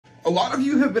A lot of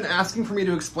you have been asking for me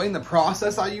to explain the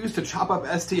process I use to chop up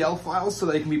STL files so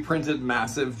they can be printed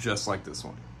massive just like this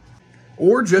one.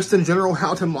 Or just in general,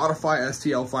 how to modify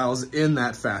STL files in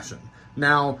that fashion.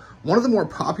 Now, one of the more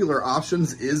popular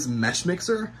options is Mesh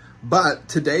Mixer, but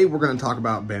today we're going to talk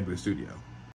about Bambu Studio.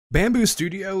 Bambu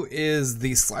Studio is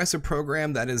the slicer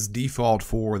program that is default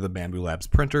for the Bambu Labs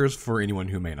printers for anyone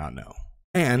who may not know.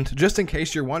 And just in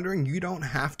case you're wondering, you don't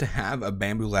have to have a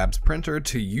Bambu Labs printer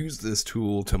to use this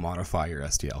tool to modify your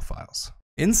STL files.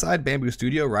 Inside Bambu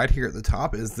Studio, right here at the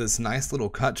top, is this nice little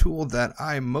cut tool that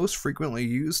I most frequently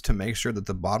use to make sure that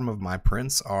the bottom of my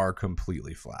prints are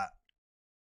completely flat.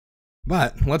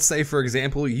 But let's say, for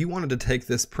example, you wanted to take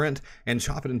this print and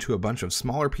chop it into a bunch of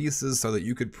smaller pieces so that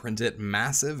you could print it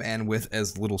massive and with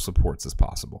as little supports as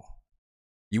possible.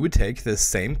 You would take this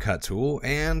same cut tool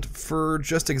and, for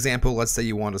just example, let's say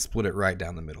you want to split it right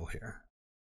down the middle here.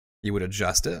 You would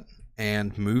adjust it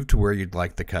and move to where you'd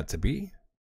like the cut to be,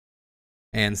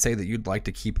 and say that you'd like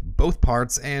to keep both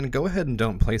parts, and go ahead and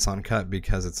don't place on cut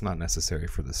because it's not necessary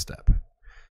for this step.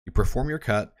 You perform your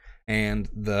cut, and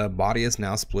the body is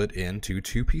now split into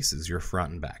two pieces, your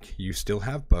front and back. You still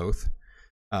have both.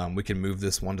 We can move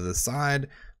this one to the side.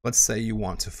 Let's say you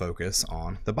want to focus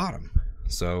on the bottom.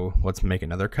 So let's make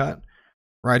another cut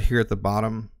right here at the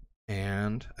bottom,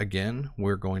 and again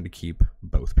we're going to keep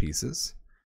both pieces,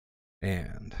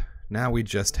 and now we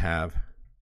just have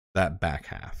that back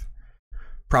half.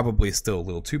 Probably still a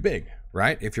little too big,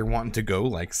 right? If you're wanting to go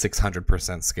like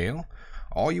 600% scale,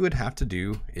 all you would have to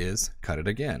do is cut it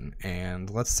again, and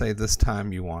let's say this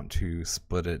time you want to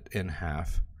split it in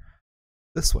half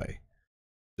this way.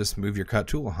 Just move your cut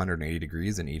tool 180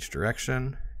 degrees in each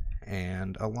direction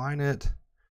and align it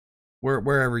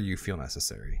wherever you feel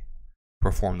necessary.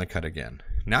 Perform the cut again.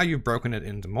 Now you've broken it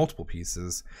into multiple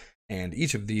pieces, and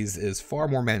each of these is far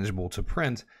more manageable to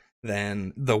print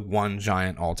than the one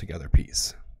giant altogether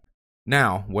piece.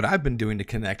 Now, what I've been doing to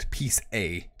connect piece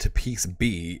A to piece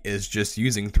B is just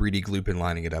using 3D glue and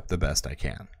lining it up the best I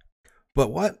can.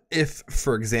 But what if,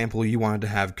 for example, you wanted to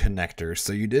have connectors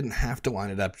so you didn't have to line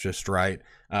it up just right?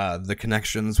 The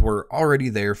connections were already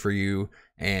there for you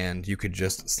and you could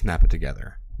just snap it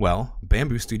together. Well,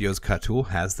 Bambu Studio's cut tool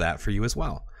has that for you as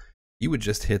well. You would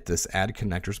just hit this add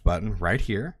connectors button right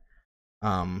here.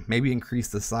 Maybe increase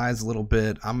the size a little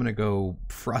bit. I'm going to go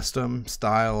frustum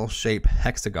style shape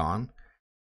hexagon,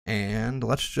 and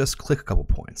let's just click a couple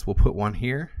points. We'll put one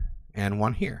here and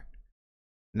one here.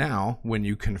 Now, when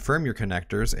you confirm your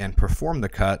connectors and perform the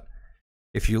cut,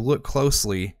 if you look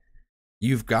closely,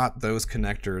 you've got those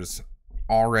connectors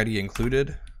already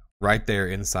included right there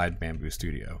inside Bambu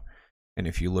Studio. And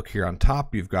if you look here on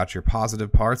top, you've got your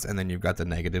positive parts, and then you've got the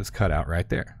negatives cut out right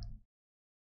there.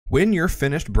 When you're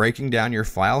finished breaking down your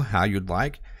file how you'd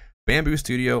like, Bambu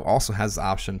Studio also has the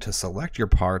option to select your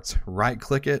parts,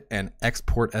 right-click it, and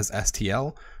export as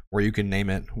STL, where you can name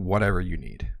it whatever you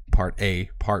need. Part A,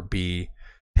 Part B,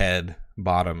 head,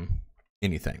 bottom,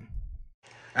 anything.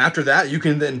 After that, you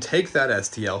can then take that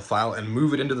STL file and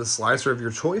move it into the slicer of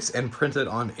your choice and print it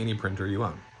on any printer you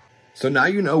own. So now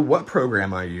you know what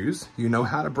program I use, you know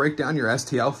how to break down your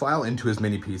STL file into as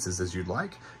many pieces as you'd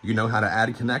like, you know how to add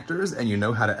connectors, and you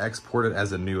know how to export it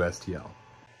as a new STL.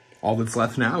 All that's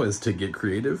left now is to get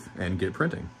creative and get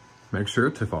printing. Make sure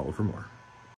to follow for more.